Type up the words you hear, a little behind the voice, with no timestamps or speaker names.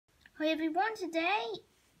Hi everyone, in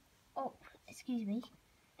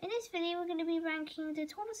this video we're going to be ranking the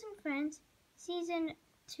Thomas and Friends Season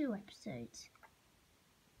 2 episodes.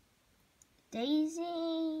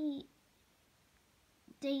 Daisy's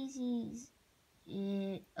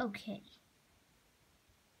okay.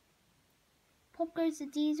 Pop Goes the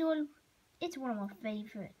Diesel, it's one of my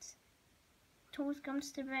favourites. Thomas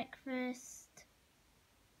Comes to Breakfast,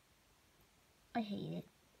 I hate it.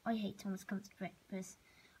 I hate Thomas Comes to Breakfast.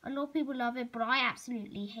 A lot of people love it, but I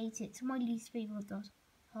absolutely hate it. It's my least favourite of the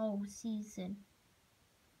whole season.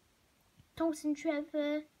 Thomas and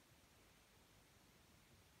Trevor,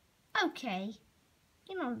 okay.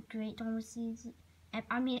 You're not a great Thomas season.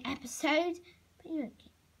 Episode, but you're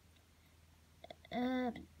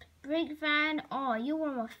okay. Break Van, oh, you're one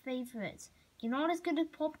of my favourites. You're not as good as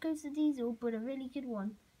Pop Goes the Diesel, but a really good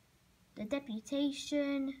one. The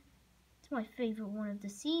Deputation, it's my favourite one of the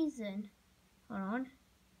season. Hold on.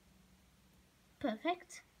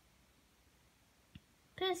 Perfect.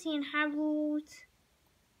 Percy and Harold.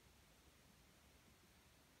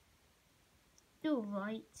 You're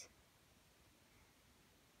right.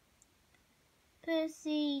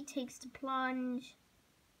 Percy takes the plunge.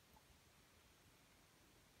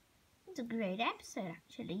 It's a great episode,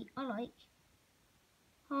 actually. I like.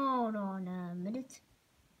 Hold on a minute.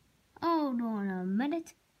 I'm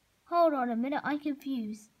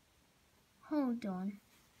confused. Hold on.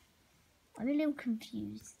 I'm a little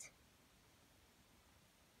confused.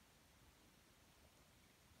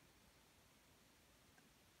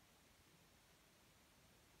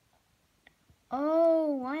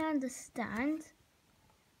 Oh, I understand.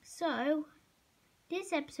 So,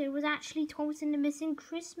 this episode was actually Thomas and the Missing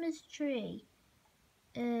Christmas Tree.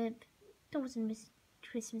 Thomas and the Missing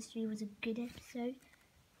Christmas Tree was a good episode.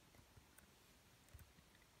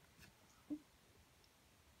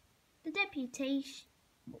 The Deputation.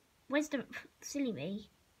 Where's the silly me?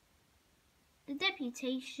 The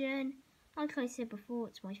Deputation. Like I said before,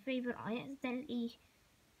 it's my favourite. I accidentally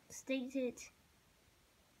stated.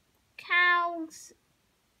 Cows.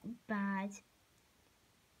 Bad.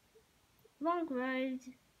 Wrong Road.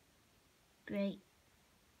 Great.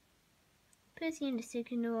 Percy and the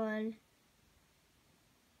Signal.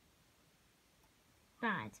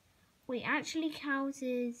 Bad. Wait, actually Cows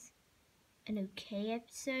is an okay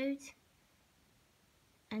episode.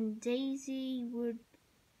 And Daisy would,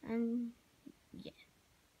 and yeah.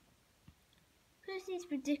 Percy's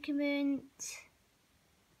Predicament,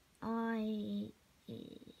 bad.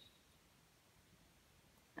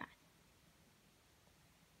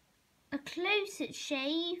 A Close at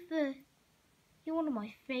Shave, you're one of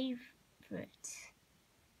my favourites.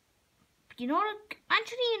 You're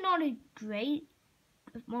not a great,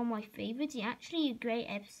 one of my favourites. You're actually a great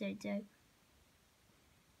episode though.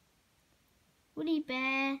 Woody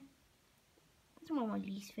Bear, that's one of my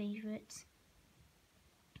least favourites.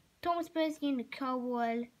 Thomas Percy and the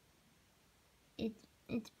Cowell,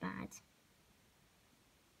 it's bad.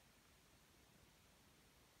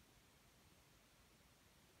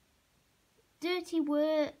 Dirty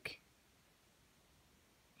Work,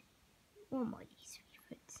 one of my least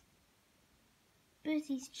favourites.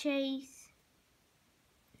 Bertie's Chase,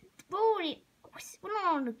 we're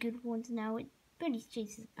not on the good ones now. Bertie's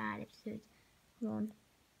Chase is a bad episode. Hold on.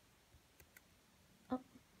 Oh,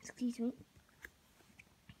 excuse me.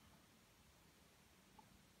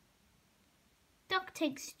 Duck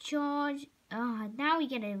Takes Charge. Now we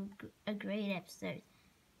get a great episode.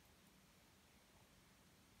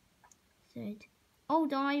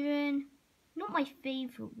 Old Iron. Not my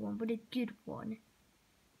favourite one, but a good one.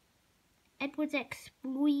 Edward's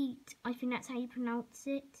Exploit. I think that's how you pronounce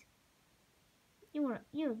it.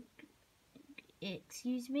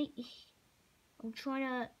 Excuse me. I'm trying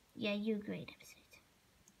to. Yeah, you're a great episode.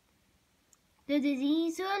 The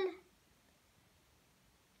Diesel.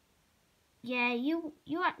 Yeah, you're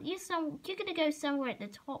gonna go somewhere at the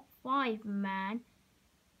top 5, man.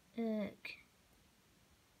 Yeah.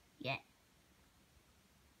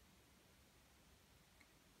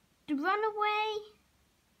 The Runaway.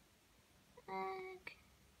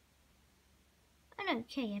 An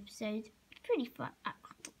okay episode. Pretty fun.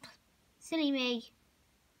 Silly me.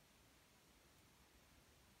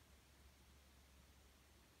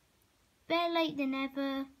 Better Late Than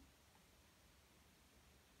Ever.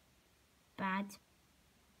 Bad.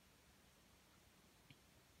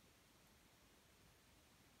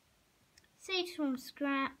 Saves from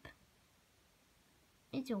Scrap.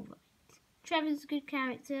 It's alright. Trevor's a good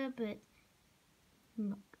character, but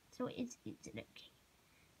not good. So it's okay.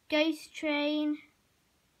 Ghost Train.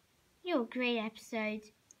 You're a great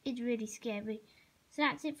episode. It's really scary. So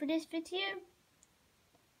that's it for this video.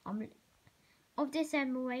 of this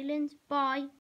Emerald Island. Bye.